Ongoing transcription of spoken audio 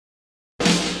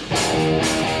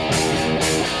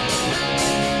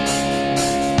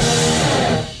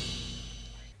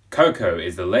Coco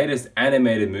is the latest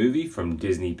animated movie from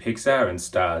Disney Pixar and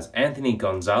stars Anthony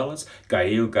Gonzalez,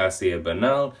 Gael Garcia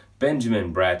Bernal,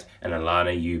 Benjamin Bratt, and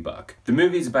Alana Eubank. The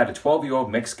movie is about a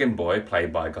 12-year-old Mexican boy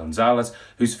played by Gonzalez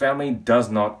whose family does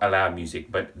not allow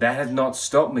music, but that has not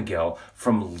stopped Miguel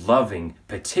from loving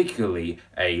particularly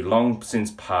a long since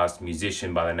passed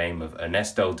musician by the name of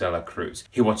Ernesto de la Cruz.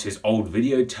 He watches old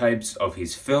videotapes of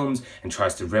his films and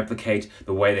tries to replicate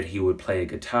the way that he would play a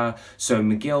guitar, so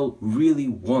Miguel really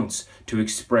wants to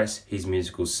express his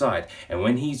musical side, and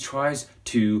when he tries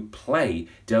to play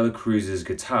De La Cruz's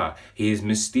guitar, he is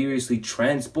mysteriously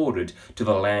transported to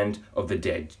the land of the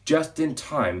dead, just in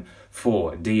time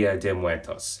for Dia de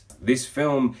Muertos. This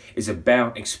film is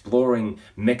about exploring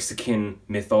Mexican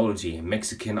mythology and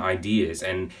Mexican ideas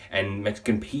and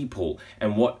Mexican people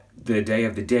and what the Day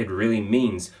of the Dead really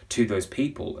means to those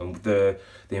people and the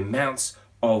amounts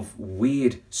of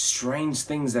weird, strange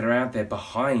things that are out there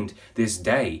behind this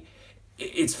day.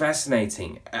 It's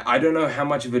fascinating. I don't know how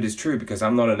much of it is true because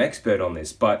I'm not an expert on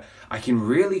this, but I can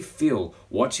really feel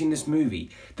watching this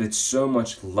movie that so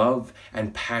much love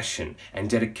and passion and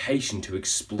dedication to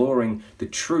exploring the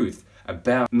truth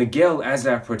about Miguel as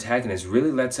our protagonist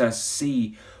really lets us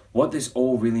see what this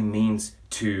all really means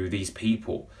to these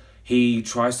people. He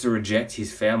tries to reject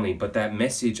his family, but that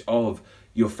message of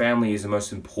your family is the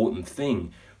most important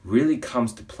thing really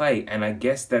comes to play, and I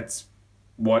guess that's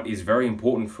what is very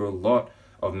important for a lot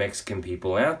of Mexican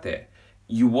people out there.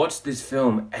 You watch this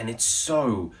film and it's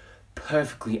so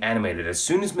perfectly animated. As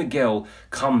soon as Miguel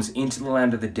comes into the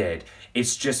land of the dead,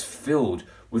 it's just filled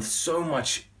with so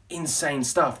much insane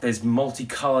stuff. There's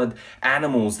multicolored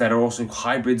animals that are also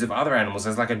hybrids of other animals.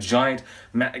 There's like a giant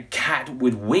cat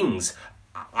with wings.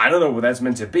 I don't know what that's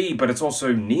meant to be, but it's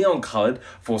also neon colored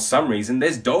for some reason.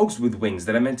 There's dogs with wings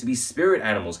that are meant to be spirit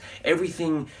animals.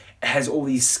 Everything has all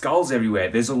these skulls everywhere.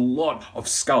 There's a lot of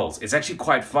skulls. It's actually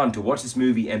quite fun to watch this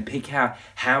movie and pick out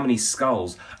how many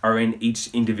skulls are in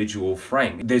each individual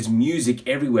frame. There's music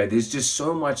everywhere. There's just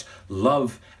so much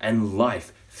love and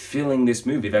life filling this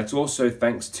movie. That's also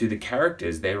thanks to the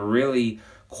characters. They're really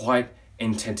quite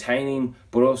entertaining,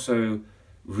 but also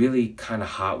really kind of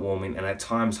heartwarming and at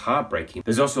times heartbreaking.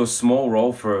 There's also a small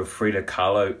role for Frida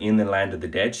Kahlo in The Land of the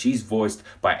Dead. She's voiced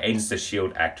by Agents of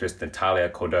S.H.I.E.L.D. actress Natalia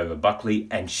Cordova-Buckley,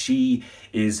 and she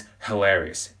is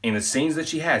hilarious. In the scenes that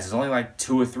she has, there's only like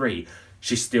 2 or 3,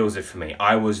 she steals it for me.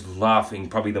 I was laughing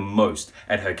probably the most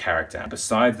at her character.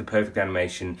 Besides the perfect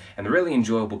animation and the really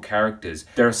enjoyable characters,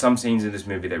 there are some scenes in this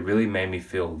movie that really made me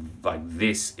feel like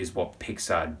this is what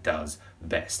Pixar does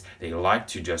best. They like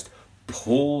to just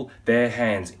pull their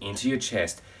hands into your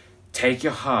chest, take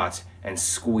your heart, and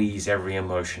squeeze every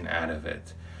emotion out of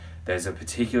it. There's a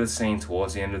particular scene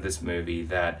towards the end of this movie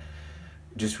that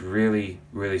just really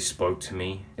spoke to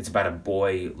me. It's about a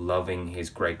boy loving his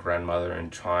great-grandmother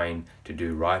and trying to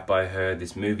do right by her.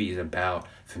 This movie is about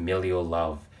familial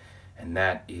love, and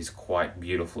that is quite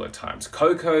beautiful at times.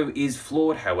 Coco is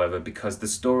flawed, however, because the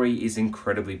story is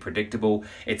incredibly predictable.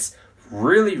 It's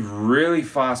really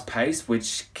fast-paced,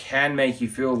 which can make you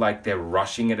feel like they're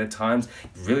rushing it at times.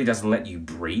 It really doesn't let you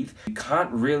breathe. You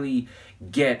can't really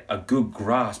get a good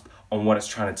grasp on what it's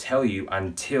trying to tell you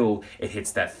until it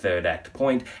hits that third act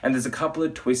point. And there's a couple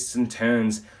of twists and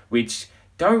turns which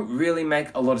don't really make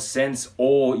a lot of sense,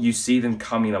 or you see them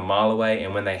coming a mile away,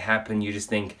 and when they happen you just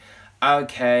think,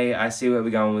 okay, I see where we're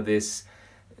going with this.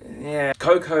 Yeah,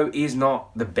 Coco is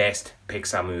not the best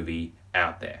Pixar movie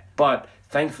out there, but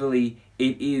thankfully,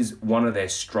 it is one of their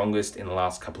strongest in the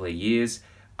last couple of years.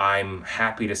 I'm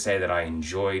happy to say that I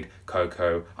enjoyed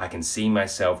Coco. I can see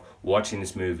myself watching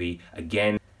this movie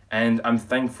again, and I'm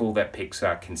thankful that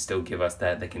Pixar can still give us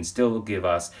that. They can still give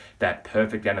us that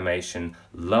perfect animation,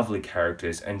 lovely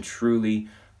characters, and truly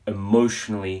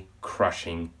emotionally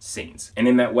crushing scenes. And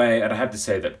in that way, I'd have to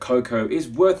say that Coco is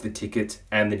worth the ticket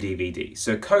and the DVD.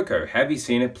 So Coco, have you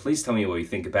seen it? Please tell me what you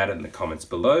think about it in the comments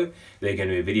below. There are going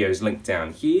to be videos linked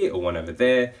down here or one over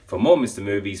there. For more Mr.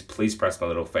 Movies, please press my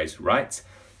little face right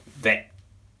there.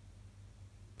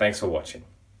 Thanks for watching.